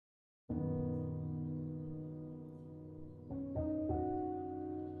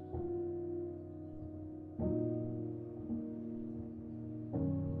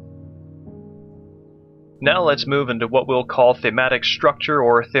Now let's move into what we'll call thematic structure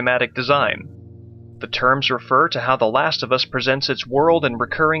or thematic design. The terms refer to how The Last of Us presents its world and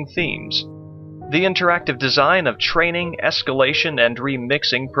recurring themes. The interactive design of training, escalation, and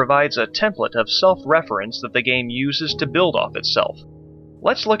remixing provides a template of self-reference that the game uses to build off itself.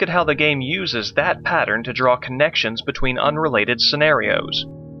 Let's look at how the game uses that pattern to draw connections between unrelated scenarios.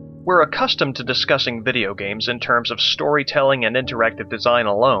 We're accustomed to discussing video games in terms of storytelling and interactive design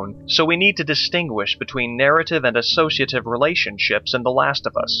alone, so we need to distinguish between narrative and associative relationships in The Last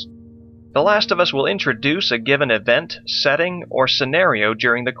of Us. The Last of Us will introduce a given event, setting, or scenario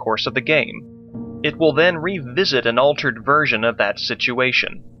during the course of the game. It will then revisit an altered version of that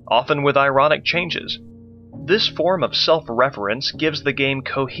situation, often with ironic changes. This form of self-reference gives the game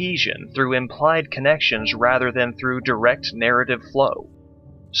cohesion through implied connections rather than through direct narrative flow.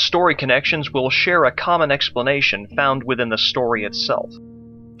 Story connections will share a common explanation found within the story itself.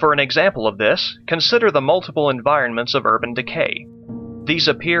 For an example of this, consider the multiple environments of urban decay. These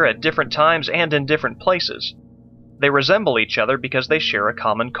appear at different times and in different places. They resemble each other because they share a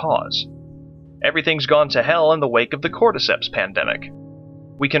common cause. Everything's gone to hell in the wake of the cordyceps pandemic.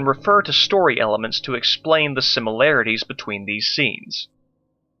 We can refer to story elements to explain the similarities between these scenes.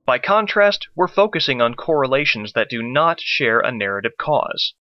 By contrast, we're focusing on correlations that do not share a narrative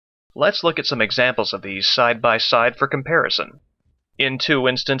cause. Let's look at some examples of these side by side for comparison. In two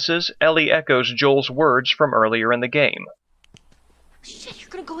instances, Ellie echoes Joel's words from earlier in the game. Shit, you're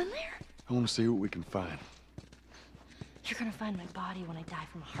gonna go in there? I want to see what we can find. You're gonna find my body when I die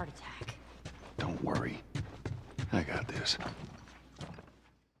from a heart attack. Don't worry. I got this.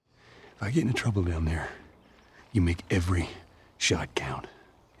 If I get into trouble down there, you make every shot count.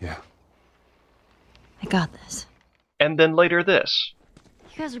 Yeah? I got this. And then later this.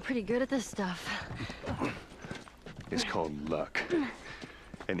 You guys are pretty good at this stuff. It's called luck.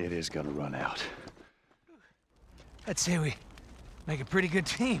 And it is gonna run out. I'd say we make a pretty good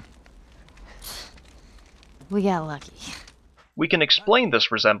team. We got lucky. We can explain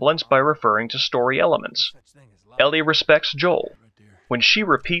this resemblance by referring to story elements. Ellie respects Joel. When she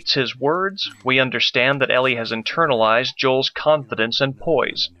repeats his words, we understand that Ellie has internalized Joel's confidence and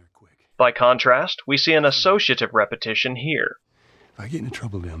poise. By contrast, we see an associative repetition here. If I get into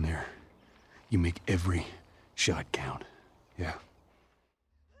trouble down there, you make every shot count. Yeah?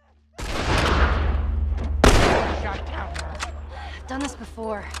 I've done this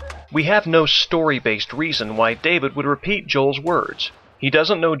before. We have no story-based reason why David would repeat Joel's words. He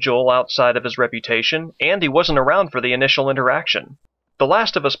doesn't know Joel outside of his reputation, and he wasn't around for the initial interaction. The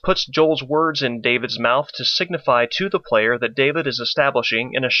Last of Us puts Joel's words in David's mouth to signify to the player that David is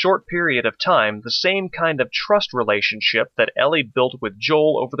establishing in a short period of time the same kind of trust relationship that Ellie built with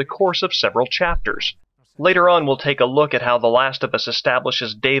Joel over the course of several chapters. Later on we'll take a look at how The Last of Us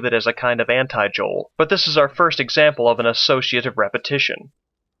establishes David as a kind of anti-Joel, but this is our first example of an associative repetition.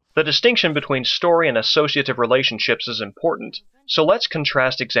 The distinction between story and associative relationships is important, so let's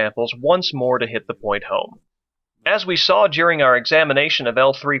contrast examples once more to hit the point home. As we saw during our examination of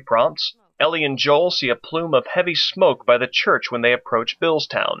L3 prompts, Ellie and Joel see a plume of heavy smoke by the church when they approach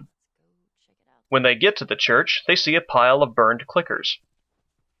Billstown. When they get to the church, they see a pile of burned clickers.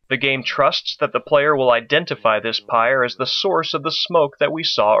 The game trusts that the player will identify this pyre as the source of the smoke that we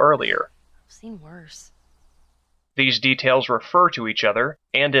saw earlier. I've seen worse. These details refer to each other,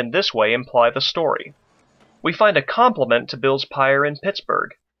 and in this way imply the story. We find a complement to Bill's pyre in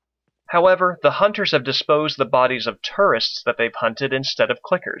Pittsburgh. However, the hunters have disposed the bodies of tourists that they've hunted instead of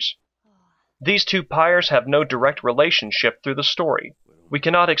clickers. These two pyres have no direct relationship through the story. We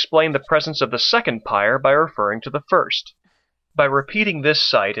cannot explain the presence of the second pyre by referring to the first. By repeating this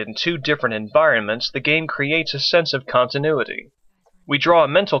site in two different environments, the game creates a sense of continuity. We draw a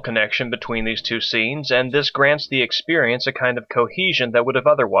mental connection between these two scenes, and this grants the experience a kind of cohesion that would have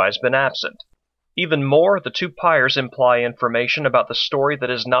otherwise been absent. Even more, the two pyres imply information about the story that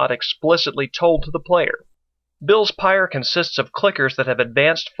is not explicitly told to the player. Bill's pyre consists of clickers that have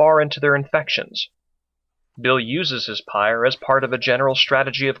advanced far into their infections. Bill uses his pyre as part of a general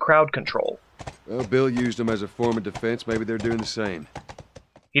strategy of crowd control. Well, Bill used them as a form of defense. Maybe they're doing the same.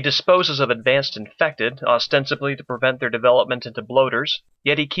 He disposes of advanced infected, ostensibly to prevent their development into bloaters,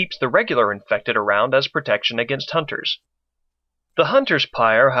 yet he keeps the regular infected around as protection against hunters. The hunter's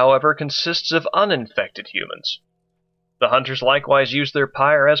pyre, however, consists of uninfected humans. The hunters likewise use their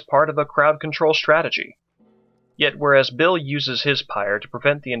pyre as part of a crowd control strategy. Yet whereas Bill uses his pyre to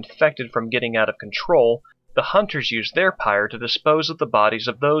prevent the infected from getting out of control, the hunters use their pyre to dispose of the bodies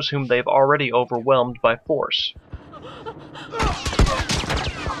of those whom they've already overwhelmed by force.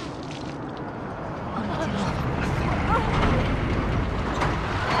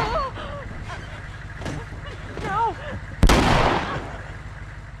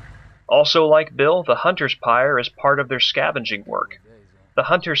 Also, like Bill, the hunter's pyre is part of their scavenging work. The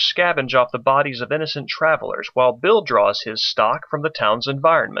hunters scavenge off the bodies of innocent travelers, while Bill draws his stock from the town's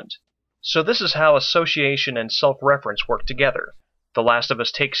environment. So this is how association and self-reference work together. The Last of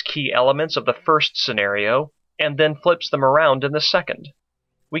Us takes key elements of the first scenario, and then flips them around in the second.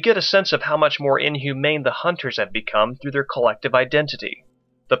 We get a sense of how much more inhumane the hunters have become through their collective identity.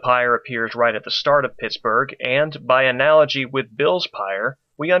 The pyre appears right at the start of Pittsburgh, and, by analogy with Bill's pyre,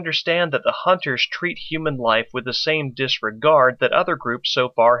 we understand that the hunters treat human life with the same disregard that other groups so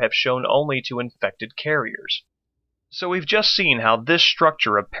far have shown only to infected carriers. So we've just seen how this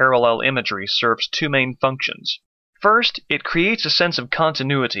structure of parallel imagery serves two main functions. First, it creates a sense of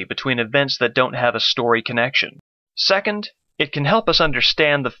continuity between events that don't have a story connection. Second, it can help us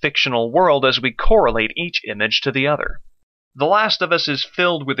understand the fictional world as we correlate each image to the other. The Last of Us is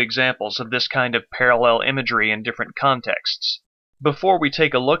filled with examples of this kind of parallel imagery in different contexts. Before we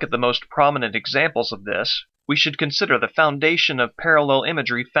take a look at the most prominent examples of this, we should consider the foundation of parallel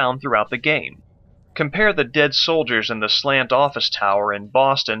imagery found throughout the game. Compare the dead soldiers in the slant office tower in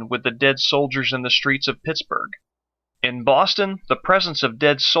Boston with the dead soldiers in the streets of Pittsburgh. In Boston, the presence of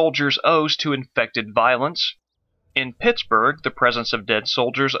dead soldiers owes to infected violence. In Pittsburgh, the presence of dead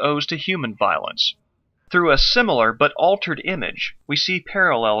soldiers owes to human violence. Through a similar but altered image, we see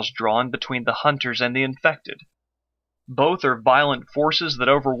parallels drawn between the hunters and the infected. Both are violent forces that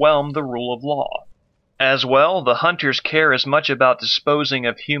overwhelm the rule of law. As well, the hunters care as much about disposing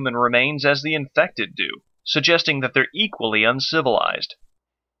of human remains as the infected do, suggesting that they're equally uncivilized.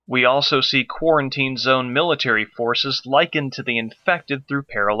 We also see quarantine zone military forces likened to the infected through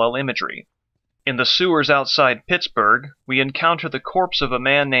parallel imagery. In the sewers outside Pittsburgh, we encounter the corpse of a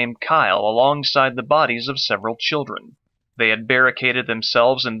man named Kyle alongside the bodies of several children. They had barricaded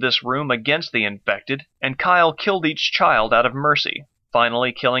themselves in this room against the infected, and Kyle killed each child out of mercy,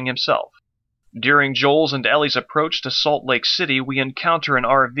 finally killing himself. During Joel's and Ellie's approach to Salt Lake City, we encounter an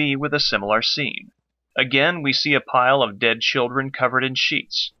RV with a similar scene. Again, we see a pile of dead children covered in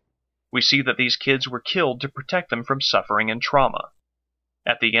sheets. We see that these kids were killed to protect them from suffering and trauma.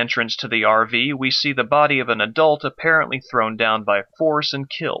 At the entrance to the RV, we see the body of an adult apparently thrown down by force and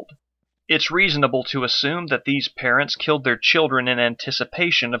killed. It's reasonable to assume that these parents killed their children in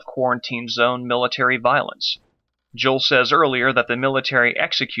anticipation of quarantine zone military violence. Joel says earlier that the military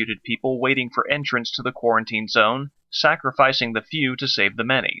executed people waiting for entrance to the quarantine zone, sacrificing the few to save the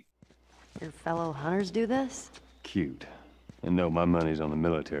many. Your fellow hunters do this? Cute. And no, my money's on the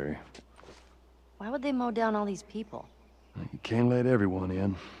military. Why would they mow down all these people? You can't let everyone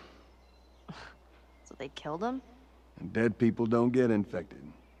in. So they killed them? And dead people don't get infected.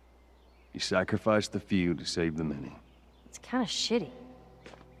 You sacrifice the few to save the many. It's kind of shitty.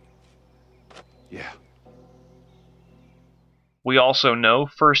 Yeah. We also know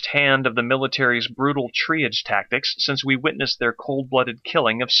firsthand of the military's brutal triage tactics since we witnessed their cold-blooded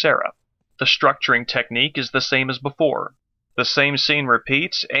killing of Sarah. The structuring technique is the same as before. The same scene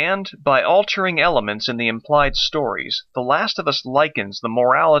repeats, and, by altering elements in the implied stories, The Last of Us likens the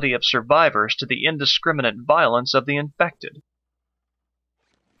morality of survivors to the indiscriminate violence of the infected.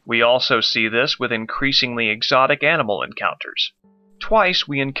 We also see this with increasingly exotic animal encounters. Twice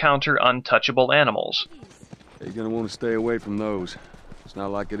we encounter untouchable animals. You're gonna want to stay away from those. It's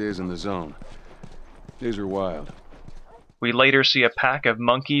not like it is in the zone. These are wild. We later see a pack of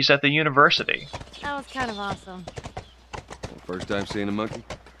monkeys at the university. That was kind of awesome. First time seeing a monkey?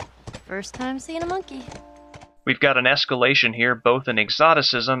 First time seeing a monkey. We've got an escalation here both in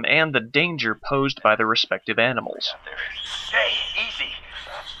exoticism and the danger posed by the respective animals. Hey, easy.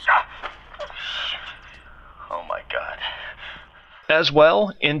 Oh my God. As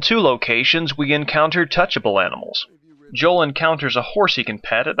well, in two locations we encounter touchable animals. Joel encounters a horse he can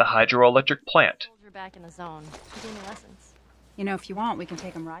pet at the hydroelectric plant. You're back in the zone. You gave me lessons. You know, if you want, we can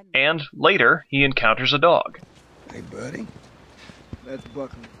take him riding. And later, he encounters a dog. Hey, buddy. That's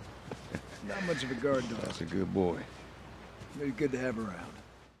Buckley. Not much of a guard dog. That's a good boy. Very good to have around.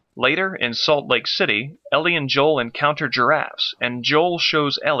 Later, in Salt Lake City, Ellie and Joel encounter giraffes, and Joel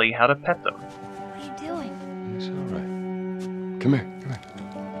shows Ellie how to pet them. What are you doing? It's all right. Come here.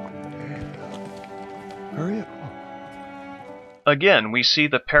 Hurry up. Again, we see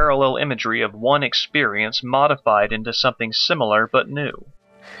the parallel imagery of one experience modified into something similar but new.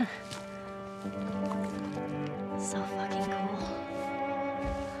 So fucking cool.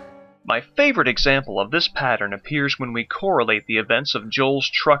 My favorite example of this pattern appears when we correlate the events of Joel's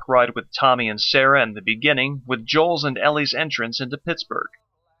truck ride with Tommy and Sarah in the beginning with Joel's and Ellie's entrance into Pittsburgh.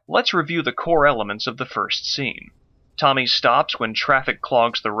 Let's review the core elements of the first scene. Tommy stops when traffic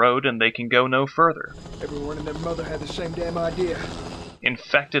clogs the road and they can go no further. Everyone and their mother had the same damn idea.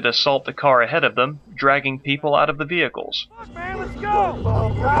 Infected assault the car ahead of them, dragging people out of the vehicles.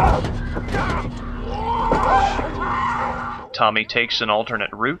 Tommy takes an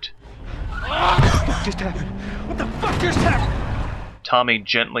alternate route. What just happened? What the fuck just happened? Tommy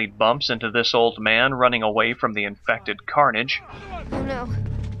gently bumps into this old man running away from the infected carnage. Oh no.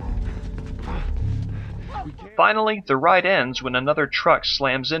 Finally, the ride ends when another truck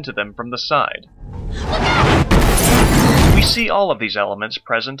slams into them from the side. We see all of these elements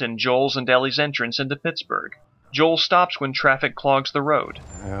present in Joel's and Ellie's entrance into Pittsburgh. Joel stops when traffic clogs the road.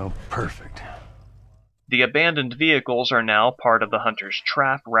 Well, perfect. The abandoned vehicles are now part of the hunter's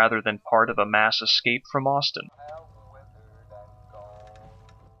trap rather than part of a mass escape from Austin.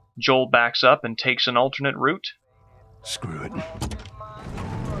 Joel backs up and takes an alternate route. Screw it.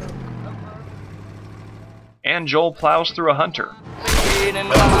 And Joel plows through a hunter.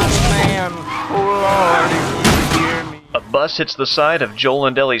 A bus hits the side of Joel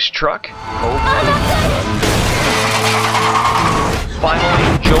and Ellie's truck.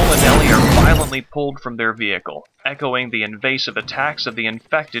 Finally, Joel and Ellie are violently pulled from their vehicle, echoing the invasive attacks of the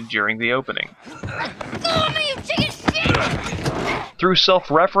infected during the opening. Through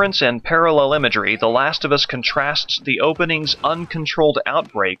self-reference and parallel imagery, The Last of Us contrasts the opening's uncontrolled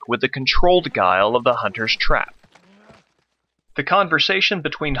outbreak with the controlled guile of the hunter's trap. The conversation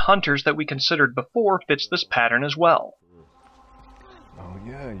between hunters that we considered before fits this pattern as well. Oh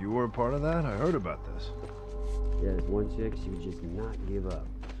yeah, you were a part of that? I heard about this. Yeah, there's one chick, she would just not give up.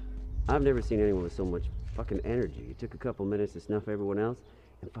 I've never seen anyone with so much fucking energy. It took a couple minutes to snuff everyone else,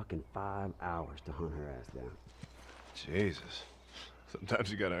 and fucking 5 hours to hunt her ass down. Jesus.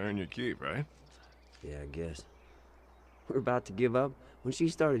 Sometimes you gotta earn your keep, right? Yeah, I guess. We're about to give up when she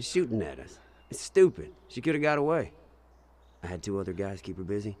started shooting at us. It's stupid. She could have got away. I had 2 other guys keep her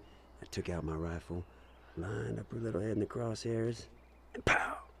busy. I took out my rifle, lined up her little head in the crosshairs, and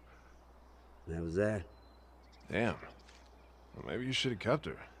pow! That was that. Damn. Well, maybe you should have kept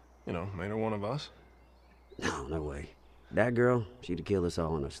her. You know, made her one of us. No, no way. That girl, she'd have killed us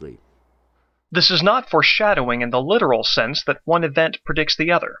all in her sleep. This is not foreshadowing in the literal sense that one event predicts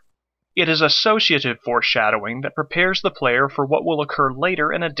the other. It is associative foreshadowing that prepares the player for what will occur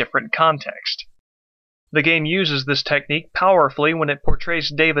later in a different context. The game uses this technique powerfully when it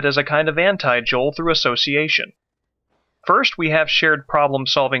portrays David as a kind of anti-Joel through association. First, we have shared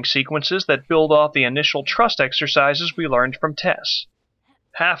problem-solving sequences that build off the initial trust exercises we learned from Tess.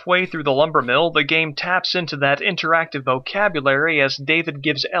 Halfway through the lumber mill, the game taps into that interactive vocabulary as David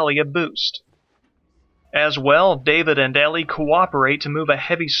gives Ellie a boost. As well, David and Ellie cooperate to move a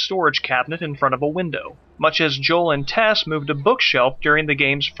heavy storage cabinet in front of a window, much as Joel and Tess moved a bookshelf during the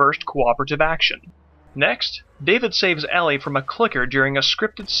game's first cooperative action. Next, David saves Ellie from a clicker during a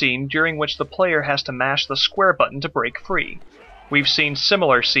scripted scene during which the player has to mash the square button to break free. We've seen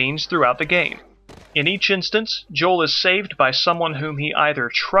similar scenes throughout the game. In each instance, Joel is saved by someone whom he either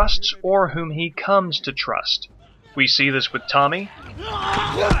trusts or whom he comes to trust. We see this with Tommy.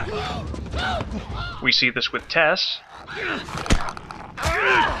 We see this with Tess.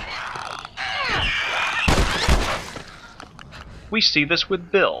 We see this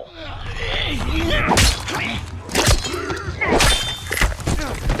with Bill.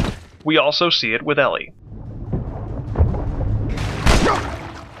 We also see it with Ellie.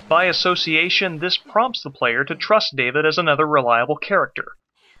 By association, this prompts the player to trust David as another reliable character.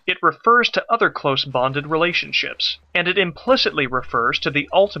 It refers to other close bonded relationships, and it implicitly refers to the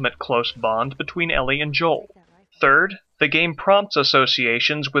ultimate close bond between Ellie and Joel. Third, the game prompts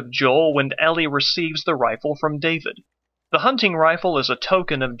associations with Joel when Ellie receives the rifle from David. The hunting rifle is a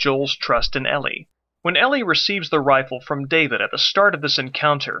token of Joel's trust in Ellie. When Ellie receives the rifle from David at the start of this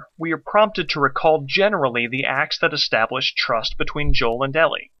encounter, we are prompted to recall generally the acts that establish trust between Joel and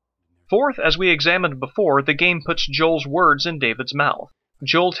Ellie. Fourth, as we examined before, the game puts Joel's words in David's mouth.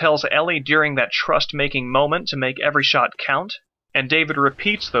 Joel tells Ellie during that trust-making moment to make every shot count, and David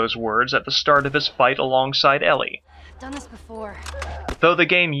repeats those words at the start of his fight alongside Ellie. I've done this before. Though the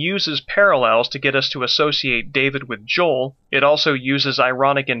game uses parallels to get us to associate David with Joel, it also uses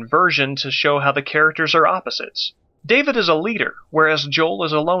ironic inversion to show how the characters are opposites. David is a leader, whereas Joel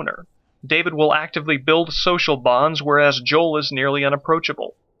is a loner. David will actively build social bonds, whereas Joel is nearly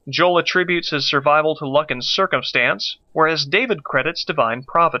unapproachable. Joel attributes his survival to luck and circumstance, whereas David credits divine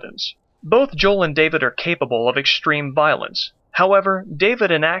providence. Both Joel and David are capable of extreme violence. However, David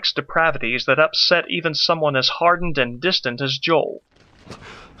enacts depravities that upset even someone as hardened and distant as Joel.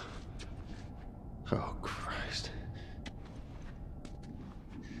 Oh, Christ.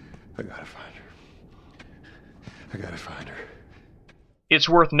 I gotta find her. I gotta find her. It's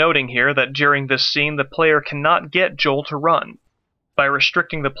worth noting here that during this scene the player cannot get Joel to run. By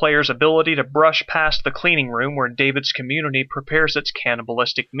restricting the player's ability to brush past the cleaning room where David's community prepares its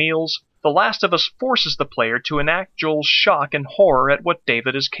cannibalistic meals, The Last of Us forces the player to enact Joel's shock and horror at what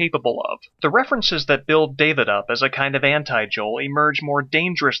David is capable of. The references that build David up as a kind of anti-Joel emerge more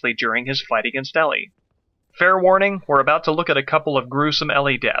dangerously during his fight against Ellie. Fair warning, we're about to look at a couple of gruesome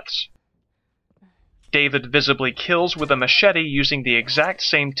Ellie deaths. David visibly kills with a machete using the exact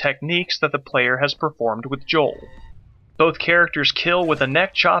same techniques that the player has performed with Joel. Both characters kill with a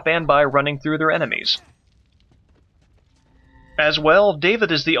neck chop and by running through their enemies. As well,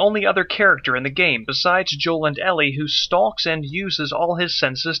 David is the only other character in the game besides Joel and Ellie who stalks and uses all his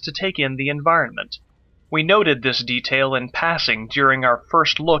senses to take in the environment. We noted this detail in passing during our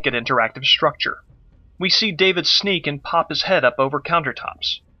first look at interactive structure. We see David sneak and pop his head up over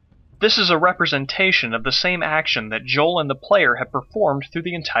countertops. This is a representation of the same action that Joel and the player have performed through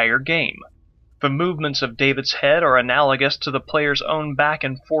the entire game. The movements of David's head are analogous to the player's own back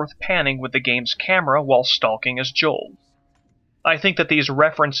and forth panning with the game's camera while stalking as Joel. I think that these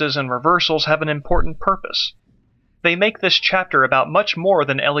references and reversals have an important purpose. They make this chapter about much more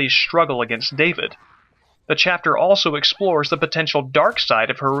than Ellie's struggle against David. The chapter also explores the potential dark side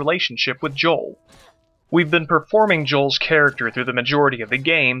of her relationship with Joel. We've been performing Joel's character through the majority of the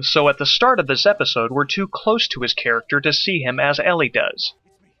game, so at the start of this episode we're too close to his character to see him as Ellie does.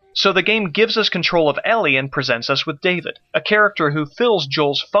 So the game gives us control of Ellie and presents us with David, a character who fills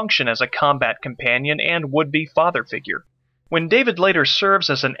Joel's function as a combat companion and would-be father figure. When David later serves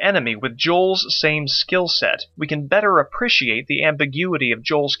as an enemy with Joel's same skill set, we can better appreciate the ambiguity of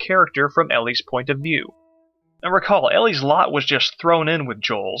Joel's character from Ellie's point of view. And recall, Ellie's lot was just thrown in with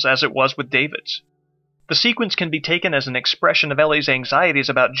Joel's, as it was with David's. The sequence can be taken as an expression of Ellie's anxieties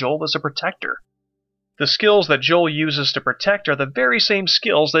about Joel as a protector. The skills that Joel uses to protect are the very same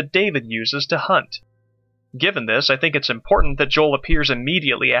skills that David uses to hunt. Given this, I think it's important that Joel appears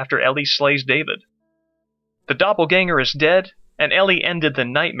immediately after Ellie slays David. The doppelganger is dead, and Ellie ended the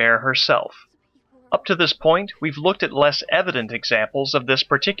nightmare herself. Up to this point, we've looked at less evident examples of this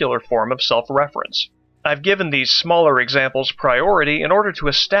particular form of self-reference. I've given these smaller examples priority in order to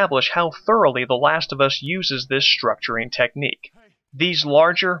establish how thoroughly The Last of Us uses this structuring technique. These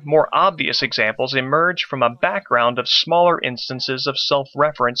larger, more obvious examples emerge from a background of smaller instances of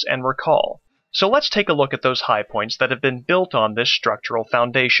self-reference and recall. So let's take a look at those high points that have been built on this structural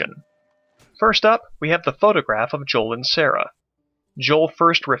foundation. First up, we have the photograph of Joel and Sarah. Joel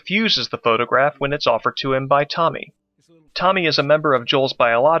first refuses the photograph when it's offered to him by Tommy. Tommy is a member of Joel's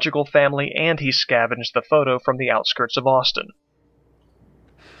biological family, and he scavenged the photo from the outskirts of Austin.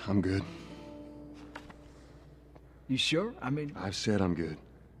 I'm good. You sure? I've said I'm good.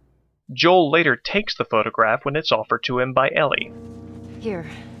 Joel later takes the photograph when it's offered to him by Ellie. Here.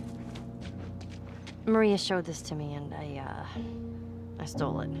 Maria showed this to me, and I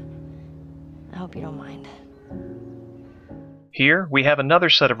stole it. I hope you don't mind. Here, we have another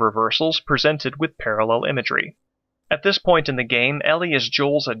set of reversals presented with parallel imagery. At this point in the game, Ellie is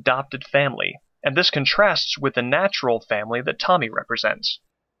Joel's adopted family, and this contrasts with the natural family that Tommy represents.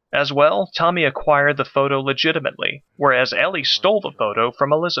 As well, Tommy acquired the photo legitimately, whereas Ellie stole the photo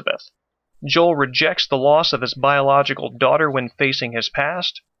from Elizabeth. Joel rejects the loss of his biological daughter when facing his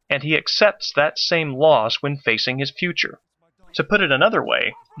past, and he accepts that same loss when facing his future. To put it another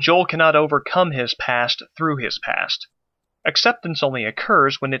way, Joel cannot overcome his past through his past. Acceptance only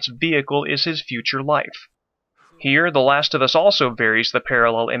occurs when its vehicle is his future life. Here, The Last of Us also varies the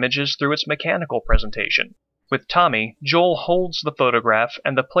parallel images through its mechanical presentation. With Tommy, Joel holds the photograph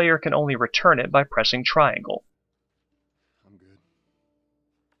and the player can only return it by pressing triangle. I'm good.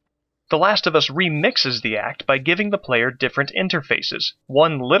 The Last of Us remixes the act by giving the player different interfaces,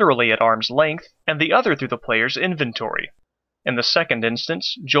 one literally at arm's length and the other through the player's inventory. In the second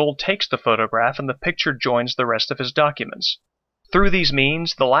instance, Joel takes the photograph and the picture joins the rest of his documents. Through these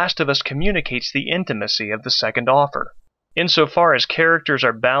means, The Last of Us communicates the intimacy of the second offer. Insofar as characters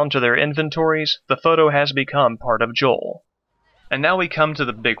are bound to their inventories, the photo has become part of Joel. And now we come to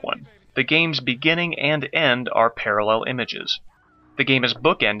the big one. The game's beginning and end are parallel images. The game is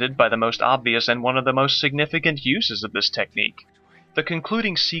bookended by the most obvious and one of the most significant uses of this technique. The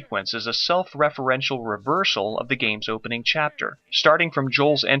concluding sequence is a self-referential reversal of the game's opening chapter, starting from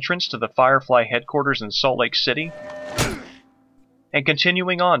Joel's entrance to the Firefly headquarters in Salt Lake City, and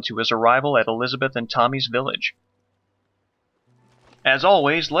continuing on to his arrival at Elizabeth and Tommy's village. As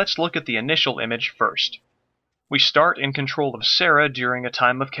always, let's look at the initial image first. We start in control of Sarah during a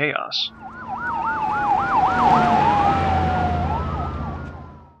time of chaos.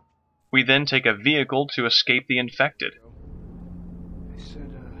 We then take a vehicle to escape the infected. They said,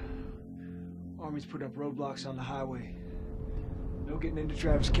 Army's put up roadblocks on the highway. No getting into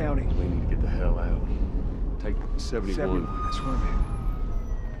Travis County. We need to get the hell out. Take 71. 71, that's where I'm headed.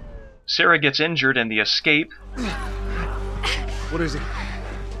 Sarah gets injured in the escape, What is it?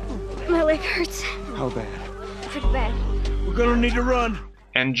 My leg hurts. How bad? Pretty bad. We're gonna need to run.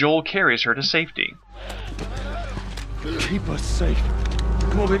 and Joel carries her to safety. Keep us safe.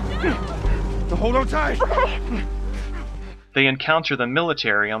 Come on, baby. Now hold on tight. They encounter the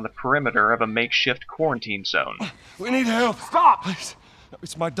military on the perimeter of a makeshift quarantine zone. We need help. Stop! Please.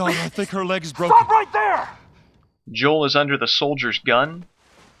 It's my daughter. I think her leg is broken. Stop right there! Joel is under the soldier's gun.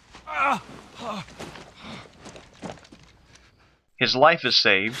 His life is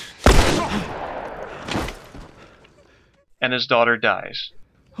saved. And his daughter dies.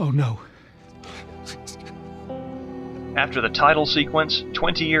 Oh no. After the title sequence,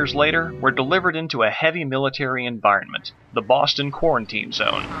 20 years later, we're delivered into a heavy military environment, the Boston Quarantine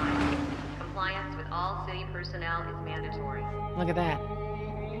Zone. Compliance with all city personnel is mandatory. Look at that.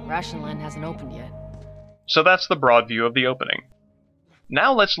 Ration line hasn't opened yet. So that's the broad view of the opening.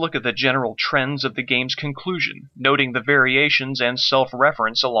 Now let's look at the general trends of the game's conclusion, noting the variations and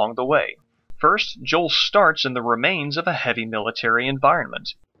self-reference along the way. First, Joel starts in the remains of a heavy military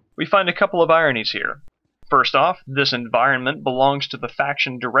environment. We find a couple of ironies here. First off, this environment belongs to the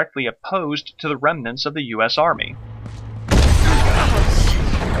faction directly opposed to the remnants of the U.S. Army. Get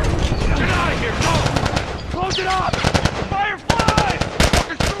out of here! Go! Close it up! Firefly!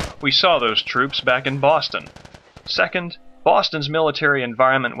 We saw those troops back in Boston. Second, Boston's military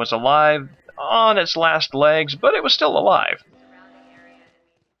environment was alive, on its last legs, but it was still alive.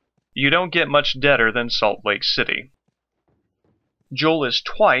 You don't get much deader than Salt Lake City. Joel is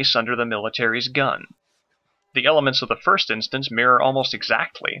twice under the military's gun. The elements of the first instance mirror almost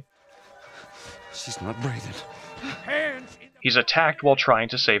exactly. She's not breathing. Hands! He's attacked while trying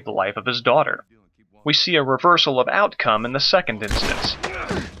to save the life of his daughter. We see a reversal of outcome in the second instance.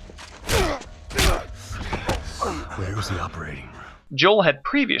 Where was the operating room? Joel had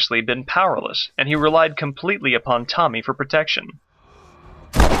previously been powerless, and he relied completely upon Tommy for protection.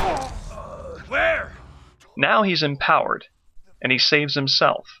 Where? Now he's empowered, and he saves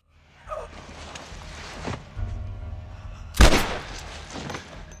himself.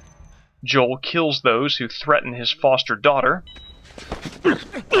 Joel kills those who threaten his foster daughter.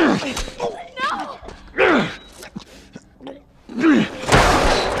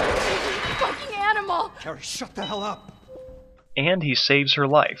 Fucking animal! Carrie, shut the hell up! And he saves her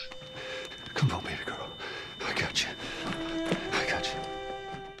life. Come on, baby girl. I got you. I got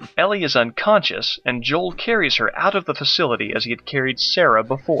you. Ellie is unconscious, and Joel carries her out of the facility as he had carried Sarah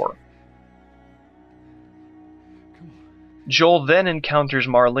before. Joel then encounters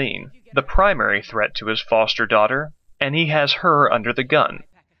Marlene, the primary threat to his foster daughter, and he has her under the gun.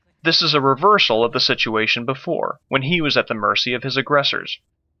 This is a reversal of the situation before, when he was at the mercy of his aggressors.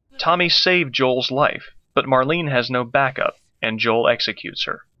 Tommy saved Joel's life, but Marlene has no backup, and Joel executes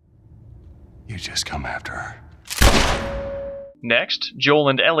her. You just come after her. Next, Joel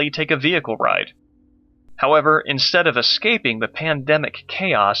and Ellie take a vehicle ride. However, instead of escaping the pandemic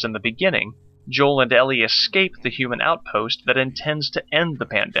chaos in the beginning, Joel and Ellie escape the human outpost that intends to end the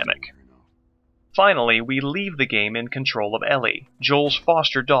pandemic. Finally, we leave the game in control of Ellie, Joel's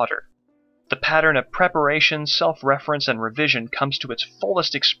foster daughter. The pattern of preparation, self-reference, and revision comes to its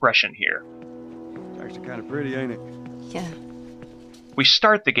fullest expression here. It's actually kind of pretty, ain't it? Yeah. We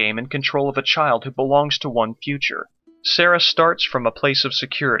start the game in control of a child who belongs to one future. Sarah starts from a place of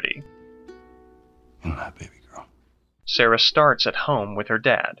security. Good night, baby girl. Sarah starts at home with her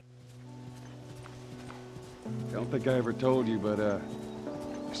dad. Don't think I ever told you, but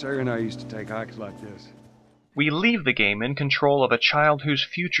Sarah and I used to take hikes like this. We leave the game in control of a child whose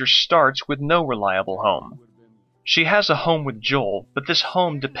future starts with no reliable home. She has a home with Joel, but this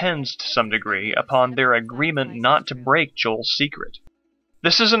home depends to some degree upon their agreement not to break Joel's secret.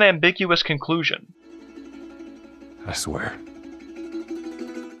 This is an ambiguous conclusion. I swear.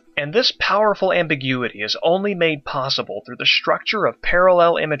 And this powerful ambiguity is only made possible through the structure of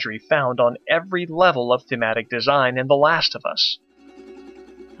parallel imagery found on every level of thematic design in The Last of Us.